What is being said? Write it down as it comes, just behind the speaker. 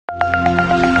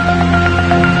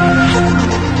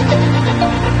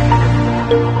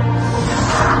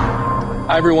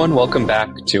Everyone, welcome back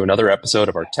to another episode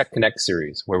of our TechConnect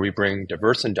series, where we bring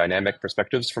diverse and dynamic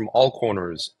perspectives from all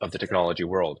corners of the technology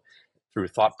world through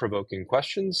thought-provoking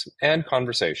questions and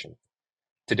conversation.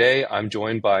 Today, I'm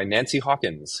joined by Nancy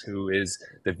Hawkins, who is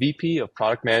the VP of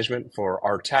Product Management for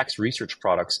our tax research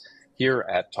products here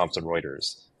at Thomson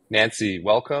Reuters. Nancy,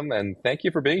 welcome, and thank you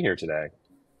for being here today.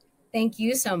 Thank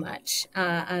you so much.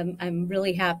 I'm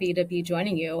really happy to be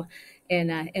joining you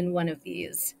in one of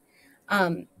these.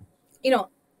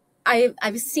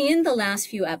 I've seen the last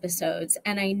few episodes,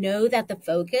 and I know that the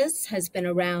focus has been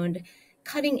around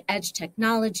cutting edge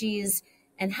technologies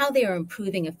and how they are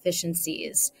improving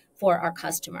efficiencies for our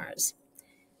customers.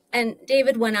 And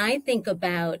David, when I think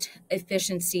about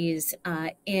efficiencies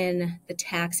in the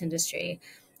tax industry,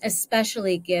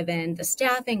 especially given the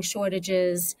staffing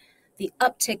shortages, the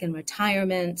uptick in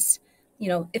retirements,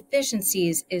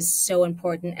 efficiencies is so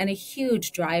important and a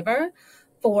huge driver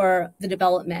for the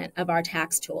development of our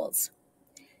tax tools.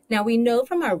 Now, we know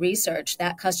from our research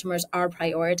that customers are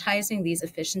prioritizing these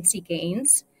efficiency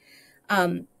gains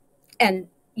and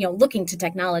looking to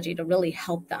technology to really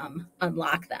help them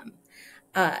unlock them.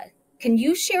 Can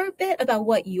you share a bit about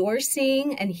what you're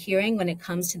seeing and hearing when it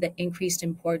comes to the increased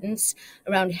importance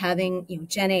around having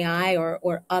GenAI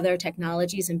or other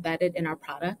technologies embedded in our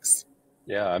products?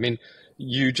 Yeah,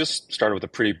 you just started with a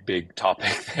pretty big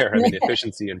topic there.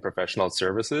 Efficiency in professional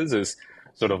services is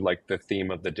sort of like the theme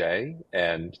of the day.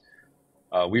 And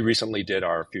we recently did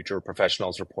our Future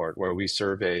Professionals report where we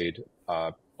surveyed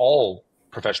all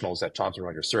professionals that Thomson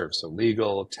Reuters serves. So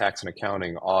legal, tax and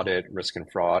accounting, audit, risk and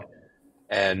fraud.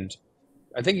 And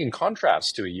I think in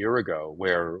contrast to a year ago,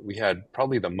 where we had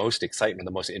probably the most excitement,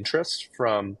 the most interest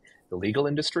from the legal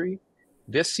industry,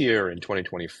 this year in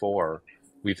 2024,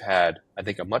 we've had, I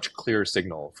think, a much clearer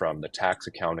signal from the tax,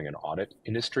 accounting, and audit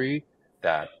industry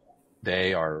that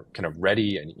they are kind of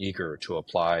ready and eager to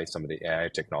apply some of the AI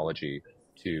technology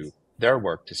to their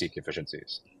work to seek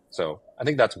efficiencies. So I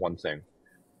think that's one thing.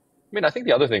 I think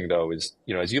the other thing, though, is,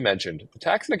 as you mentioned, the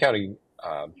tax and accounting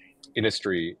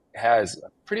industry has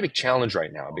a pretty big challenge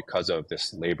right now because of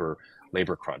this labor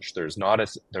crunch. There's not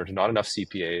enough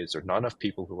CPAs, there's not enough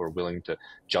people who are willing to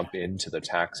jump into the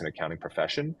tax and accounting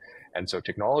profession. And so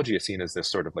technology is seen as this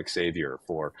sort of like savior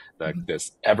for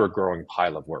this ever-growing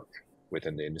pile of work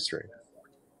within the industry.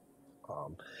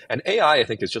 And AI, I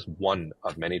think, is just one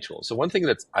of many tools. So one thing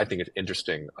that I think is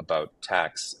interesting about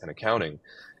tax and accounting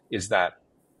is that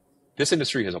this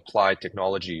industry has applied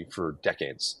technology for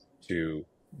decades to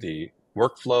the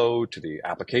workflow, to the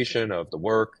application of the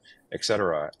work, et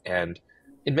cetera. And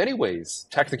in many ways,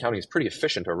 tax and accounting is pretty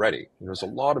efficient already. There's a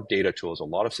lot of data tools, a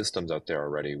lot of systems out there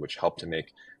already which help to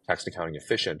make tax and accounting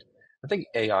efficient. I think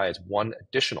AI is one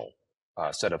additional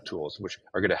set of tools which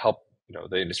are going to help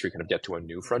the industry kind of get to a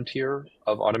new frontier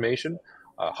of automation,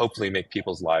 hopefully make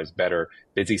people's lives better,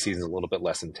 busy seasons a little bit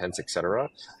less intense, et cetera.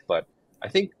 But I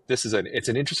think this is it's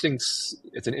an interesting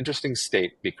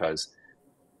state because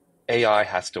AI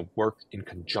has to work in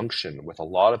conjunction with a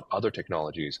lot of other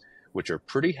technologies which are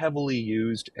pretty heavily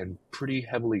used and pretty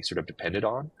heavily sort of depended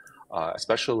on,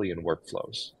 especially in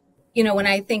workflows. When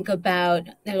I think about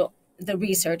the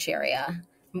research area,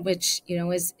 which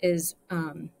is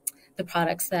the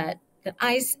products that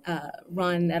I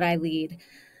run, that I lead,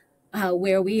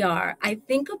 where we are, I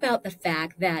think about the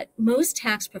fact that most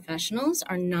tax professionals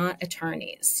are not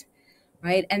attorneys,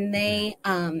 right? And they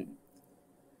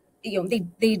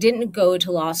didn't go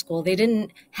to law school. They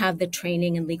didn't have the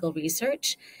training in legal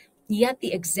research. Yet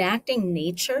the exacting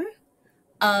nature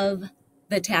of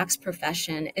the tax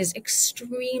profession is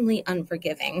extremely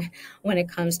unforgiving when it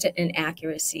comes to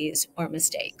inaccuracies or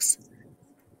mistakes.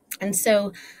 And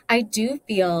so I do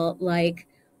feel like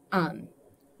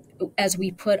as we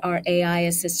put our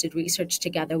AI-assisted research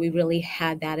together, we really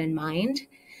had that in mind,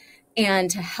 and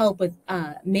to help with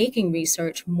making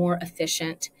research more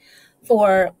efficient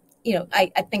for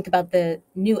I think about the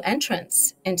new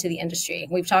entrants into the industry.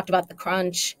 We've talked about the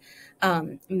crunch.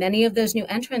 Many of those new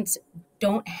entrants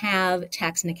don't have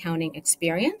tax and accounting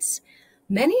experience.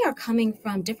 Many are coming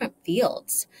from different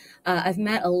fields. I've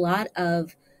met a lot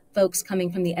of folks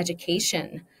coming from the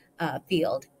education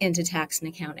field into tax and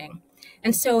accounting.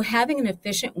 And so having an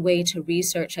efficient way to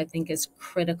research, I think, is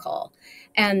critical.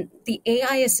 And the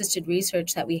AI-assisted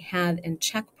research that we have in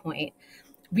Checkpoint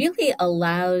really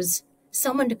allows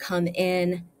someone to come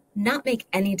in, not make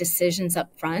any decisions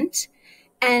up front,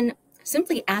 and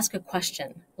simply ask a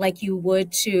question like you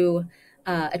would to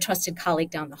a trusted colleague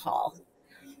down the hall,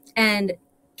 and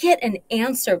get an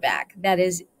answer back that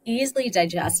is easily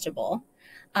digestible,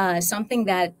 something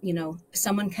that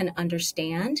someone can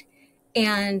understand,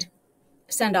 and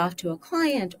send off to a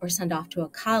client or send off to a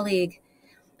colleague.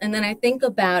 And then I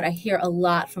hear a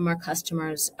lot from our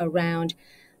customers around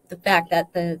the fact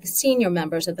that the senior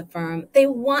members of the firm, they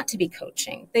want to be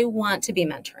coaching, they want to be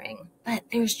mentoring, but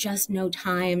there's just no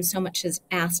time. So much is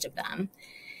asked of them.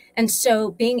 And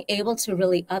so being able to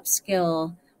really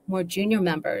upskill more junior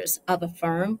members of a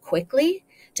firm quickly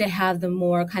to have the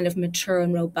more kind of mature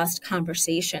and robust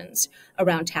conversations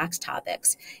around tax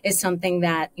topics is something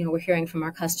that, we're hearing from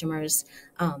our customers.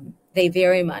 They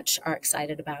very much are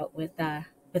excited about with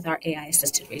our AI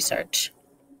assisted research.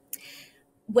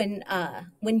 When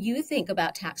you think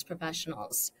about tax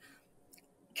professionals,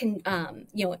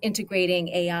 integrating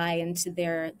AI into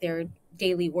their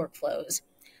daily workflows,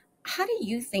 how do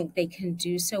you think they can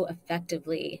do so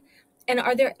effectively? And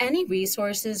are there any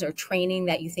resources or training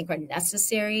that you think are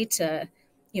necessary to,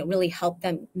 really help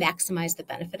them maximize the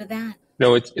benefit of that?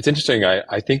 No, it's interesting.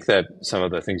 I think that some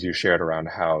of the things you shared around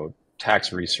how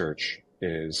tax research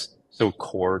is so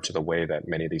core to the way that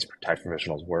many of these tax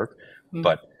professionals work, Mm.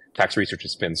 but tax research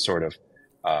has been sort of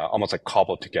almost like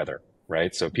cobbled together,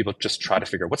 right? So people just try to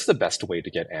figure what's the best way to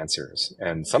get answers.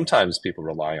 And sometimes people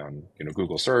rely on,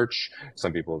 Google search.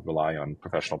 Some people rely on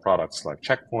professional products like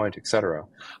Checkpoint, et cetera.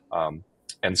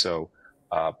 And so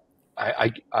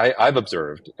I've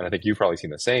observed, and I think you've probably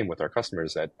seen the same with our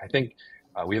customers, that I think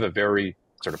we have a very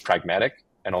sort of pragmatic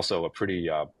and also a pretty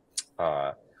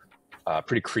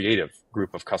creative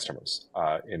group of customers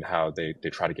in how they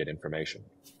try to get information.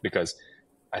 Because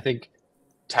I think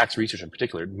tax research in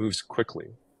particular moves quickly.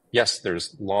 Yes,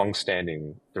 there's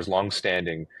long-standing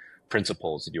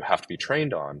principles that you have to be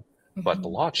trained on, but the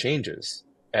Mhm. law changes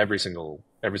every single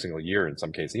year in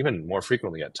some cases, even more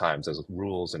frequently at times as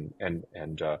rules and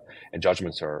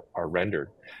judgments are rendered.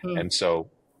 Mm. And so,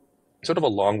 sort of a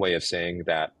long way of saying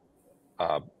that,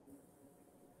 uh,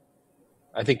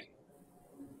 I think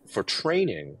for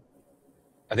training,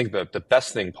 I think the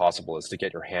best thing possible is to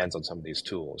get your hands on some of these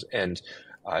tools. And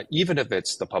even if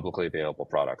it's the publicly available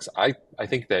products, I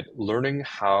think that learning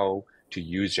how to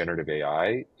use generative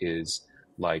AI is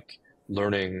like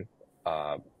learning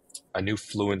uh, a new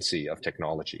fluency of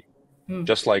technology. Mm.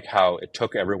 Just like how it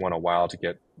took everyone a while to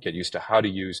get used to how to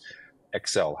use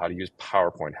Excel, how to use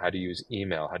PowerPoint, how to use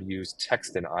email, how to use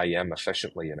text and IM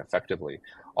efficiently and effectively.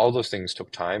 All those things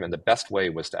took time, and the best way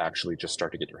was to actually just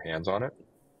start to get your hands on it.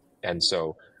 And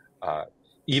so, uh,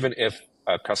 even if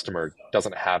a customer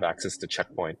doesn't have access to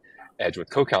Checkpoint Edge with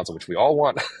Co-Counsel, which we all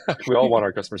want, we all want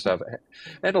our customers to have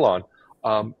handle on,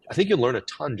 I think you'll learn a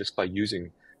ton just by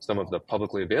using some of the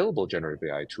publicly available generative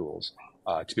AI tools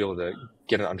to be able to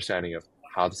get an understanding of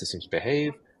how the systems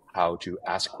behave, how to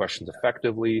ask questions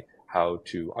effectively, how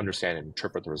to understand and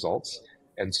interpret the results.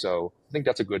 And so I think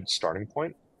that's a good starting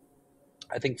point.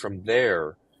 I think from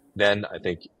there, then I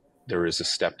think there is a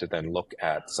step to then look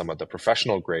at some of the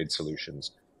professional grade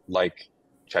solutions like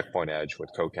Checkpoint Edge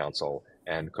with Co-Counsel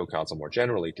and Co-Counsel more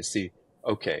generally to see,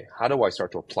 okay, how do I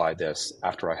start to apply this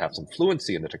after I have some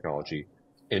fluency in the technology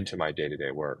into my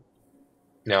day-to-day work?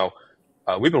 Now,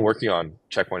 we've been working on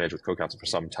Checkpoint Edge with Co-Counsel for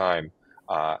some time,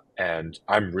 and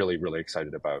I'm really, really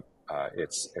excited about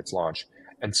its launch.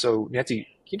 And so, Nancy,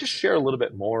 can you just share a little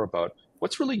bit more about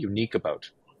what's really unique about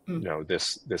Mm.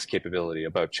 this capability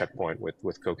about Checkpoint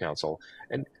with Co-Counsel,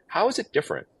 and how is it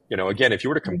different? Again, if you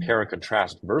were to Mm. compare and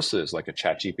contrast versus like a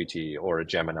ChatGPT or a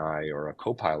Gemini or a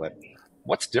Copilot,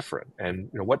 what's different, and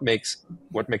what makes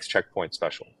Checkpoint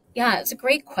special? Yeah, it's a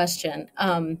great question.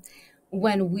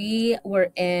 When we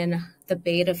were in the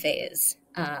beta phase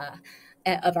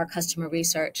of our customer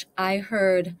research, I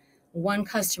heard one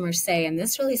customer say, and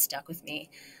this really stuck with me.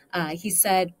 He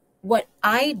said, "What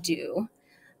I do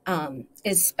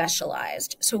is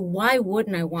specialized. So why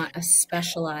wouldn't I want a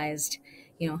specialized,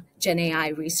 Gen AI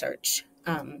research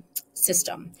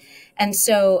system?" And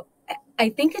so I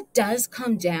think it does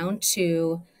come down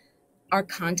to our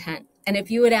content. And if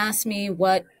you would ask me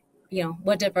what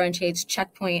differentiates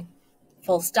Checkpoint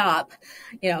full stop,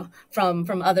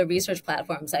 from other research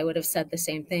platforms, I would have said the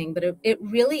same thing. But it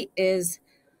really is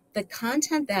the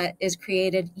content that is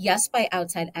created, yes, by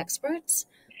outside experts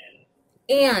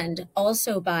and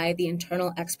also by the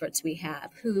internal experts we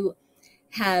have who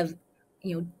have,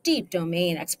 deep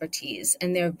domain expertise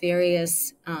in their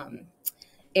various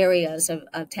areas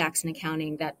of tax and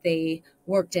accounting that they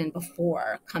worked in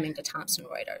before coming to Thomson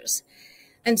Reuters.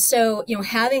 And so,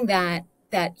 having that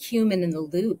human in the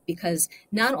loop, because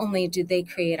not only do they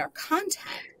create our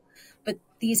content, but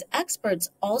these experts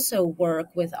also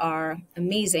work with our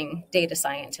amazing data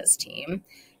scientist team,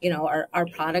 our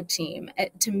product team,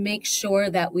 to make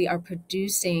sure that we are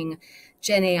producing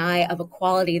Gen AI of a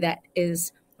quality that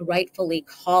is rightfully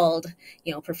called,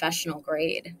 professional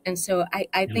grade. And so I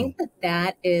Mm. think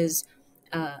that is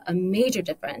a major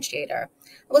differentiator.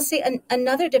 I will say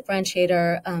another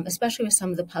differentiator, especially with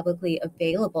some of the publicly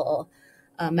available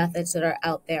methods that are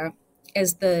out there,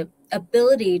 is the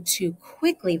ability to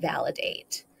quickly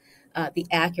validate the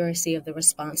accuracy of the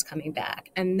response coming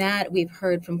back. And that we've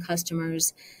heard from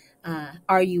customers,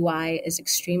 our UI is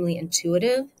extremely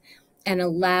intuitive and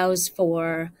allows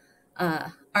for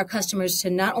our customers to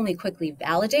not only quickly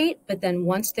validate, but then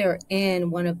once they're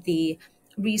in one of the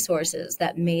resources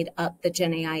that made up the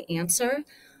GenAI answer,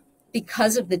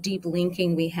 because of the deep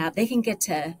linking we have, they can get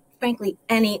to, frankly,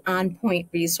 any on point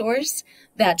resource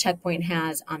that Checkpoint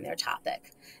has on their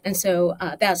topic. And so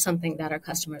that's something that our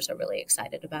customers are really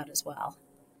excited about as well.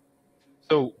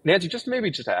 So, Nancy, just maybe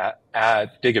just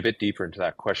to dig a bit deeper into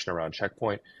that question around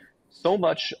checkpoint. So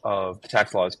much of the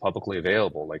tax law is publicly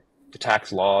available. Like the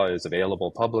tax law is available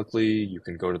publicly. You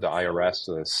can go to the IRS,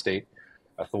 the state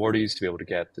authorities, to be able to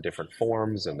get the different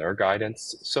forms and their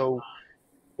guidance. So,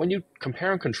 when you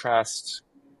compare and contrast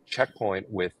checkpoint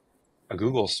with a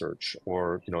Google search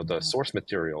or the source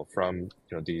material from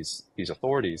these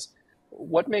authorities,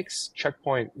 what makes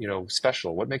checkpoint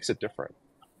special? What makes it different?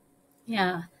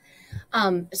 Yeah.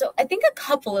 So I think a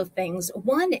couple of things.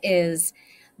 One is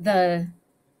the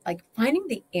finding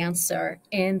the answer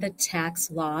in the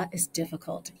tax law is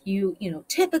difficult.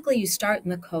 Typically you start in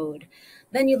the code,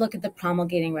 then you look at the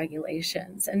promulgating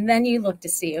regulations, and then you look to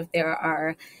see if there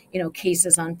are,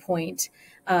 cases on point,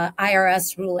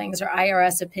 IRS rulings or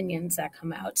IRS opinions that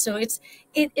come out. So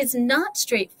it's not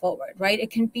straightforward, right?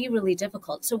 It can be really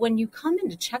difficult. So when you come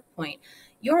into Checkpoint,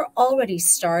 you're already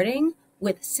starting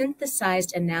with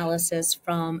synthesized analysis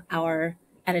from our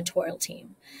editorial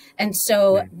team. And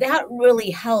so Mm. that really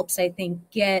helps, I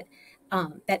think, get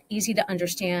that easy to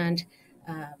understand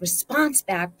response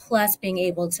back, plus being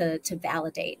able to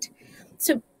validate.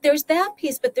 So there's that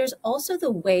piece, but there's also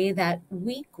the way that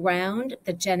we ground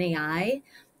the Gen AI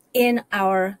in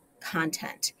our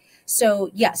content. So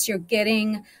yes, you're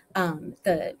getting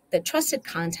the trusted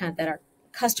content that our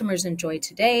customers enjoy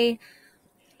today,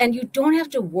 and you don't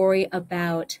have to worry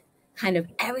about kind of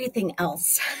everything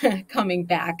else coming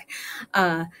back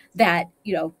that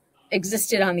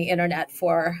existed on the internet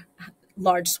for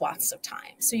large swaths of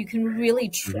time. So you can really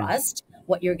Mhm. trust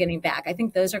what you're getting back. I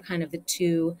think those are kind of the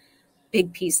two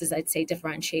big pieces I'd say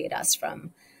differentiate us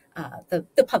from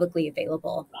the publicly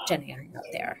available Gen AI out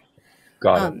there.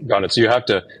 Got it. Um, Got it. So you have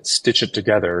to stitch it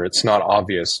together. It's not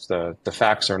obvious. The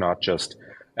facts are not just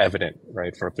evident,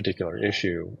 right, for a particular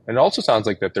issue. And it also sounds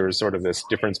like that there's sort of this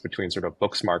difference between sort of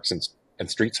book smarts and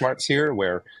street smarts here,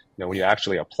 where when you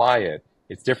actually apply it,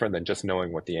 it's different than just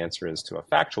knowing what the answer is to a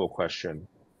factual question.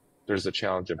 There's a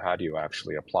challenge of how do you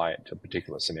actually apply it to a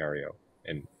particular scenario.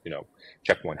 And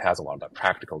Checkpoint has a lot of that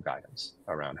practical guidance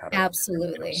around how to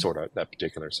Absolutely. sort out that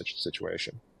particular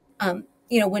situation.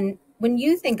 When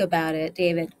you think about it,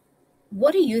 David,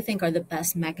 what do you think are the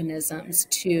best mechanisms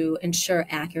to ensure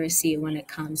accuracy when it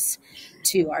comes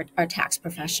to our tax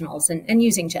professionals and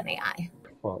using Gen AI?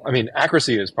 Well, I mean,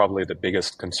 accuracy is probably the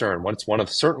biggest concern.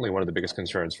 It's certainly one of the biggest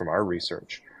concerns from our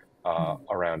research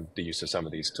around the use of some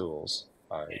of these tools.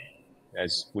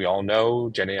 As we all know,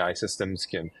 Gen AI systems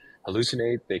can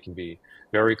hallucinate. They can be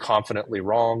very confidently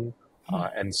wrong,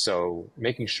 and so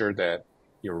making sure that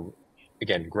you're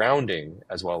again grounding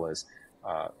as well as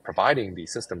providing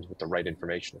these systems with the right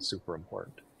information is super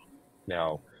important.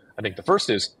 Now, I think the first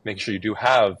is making sure you do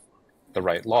have the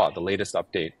right law, the latest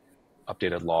updated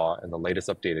law, and the latest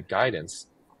updated guidance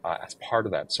as part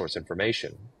of that source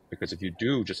information. Because if you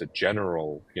do just a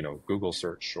general, Google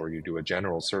search, or you do a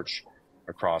general search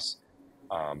across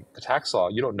the tax law,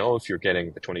 you don't know if you're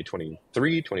getting the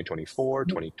 2023, 2024,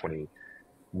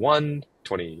 2021,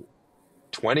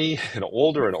 2020, and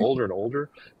older and older and older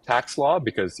tax law,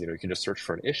 because you can just search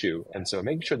for an issue. And so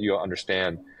making sure that you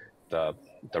understand the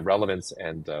relevance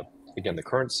and the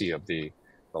currency of the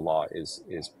law is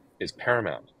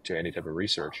paramount to any type of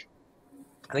research.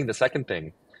 I think the second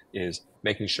thing is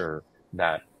making sure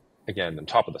that, again, on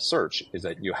top of the search, is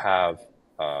that you have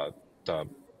the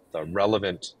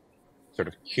relevant sort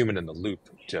of human in the loop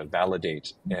to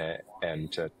validate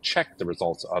and to check the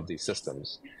results of these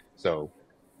systems. So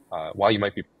while you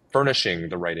might be furnishing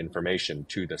the right information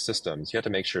to the systems, you have to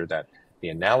make sure that the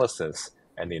analysis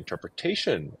and the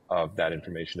interpretation of that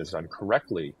information is done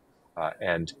correctly.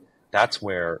 And that's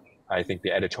where I think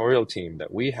the editorial team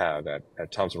that we have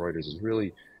at Thomson Reuters is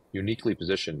really uniquely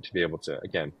positioned to be able to,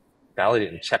 again, validate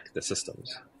and check the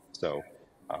systems. So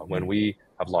when we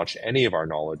have launched any of our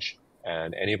knowledge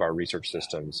and any of our research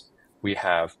systems, we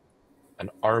have an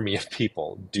army of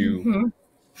people do Mhm.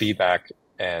 feedback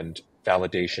and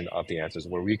validation of the answers,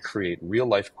 where we create real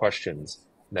life questions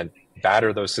and then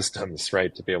batter those systems,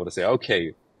 right, to be able to say,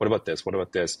 okay, what about this? What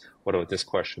about this? What about this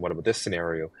question? What about this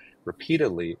scenario?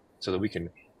 Repeatedly, so that we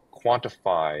can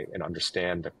quantify and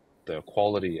understand the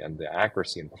quality and the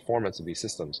accuracy and performance of these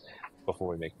systems before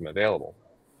we make them available.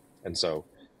 And so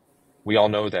we all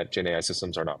know that GenAI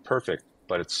systems are not perfect,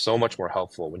 but it's so much more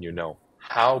helpful when you know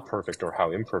how perfect or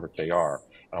how imperfect they are,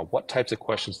 what types of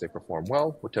questions they perform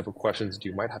well, what type of questions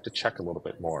you might have to check a little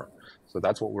bit more. So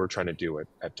that's what we're trying to do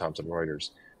at Thomson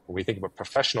Reuters. When we think about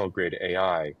professional grade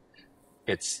AI,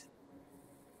 it's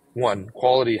one,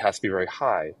 quality has to be very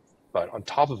high, but on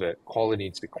top of it, quality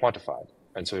needs to be quantified.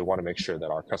 And so we want to make sure that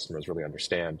our customers really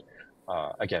understand,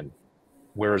 again,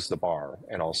 where's the bar,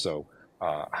 and also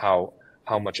how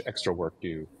much extra work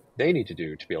do they need to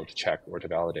do to be able to check or to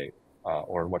validate,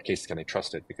 or in what cases can they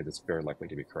trust it because it's very likely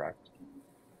to be correct.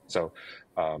 So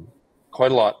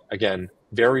quite a lot. Again,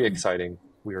 very exciting.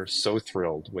 We are so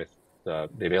thrilled with the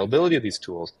availability of these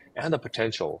tools and the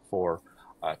potential for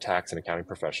tax and accounting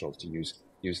professionals to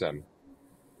use them.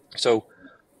 So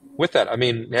with that, I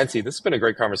mean, Nancy, this has been a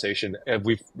great conversation.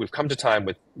 We've come to time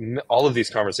with all of these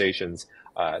conversations.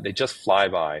 They just fly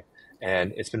by,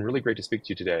 and it's been really great to speak to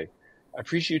you today. I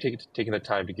appreciate you taking the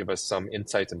time to give us some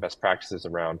insights and best practices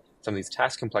around some of these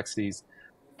task complexities.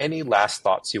 Any last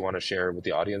thoughts you want to share with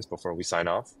the audience before we sign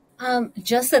off?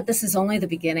 Just that this is only the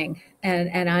beginning,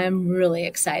 and I am really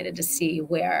excited to see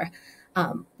where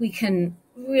we can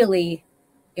really,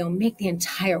 make the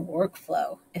entire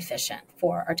workflow efficient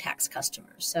for our tax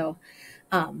customers. So,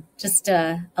 just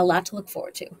a lot to look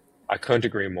forward to. I couldn't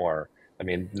agree more. I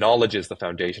mean, knowledge is the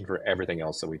foundation for everything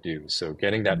else that we do. So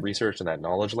getting that research and that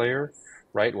knowledge layer,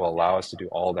 right, will allow us to do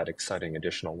all that exciting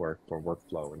additional work for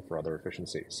workflow and for other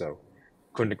efficiency. So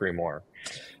couldn't agree more.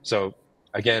 So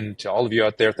again, to all of you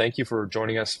out there, thank you for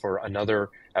joining us for another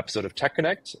episode of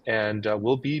TechConnect, and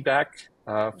we'll be back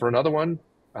for another one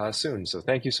soon. So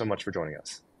thank you so much for joining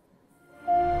us.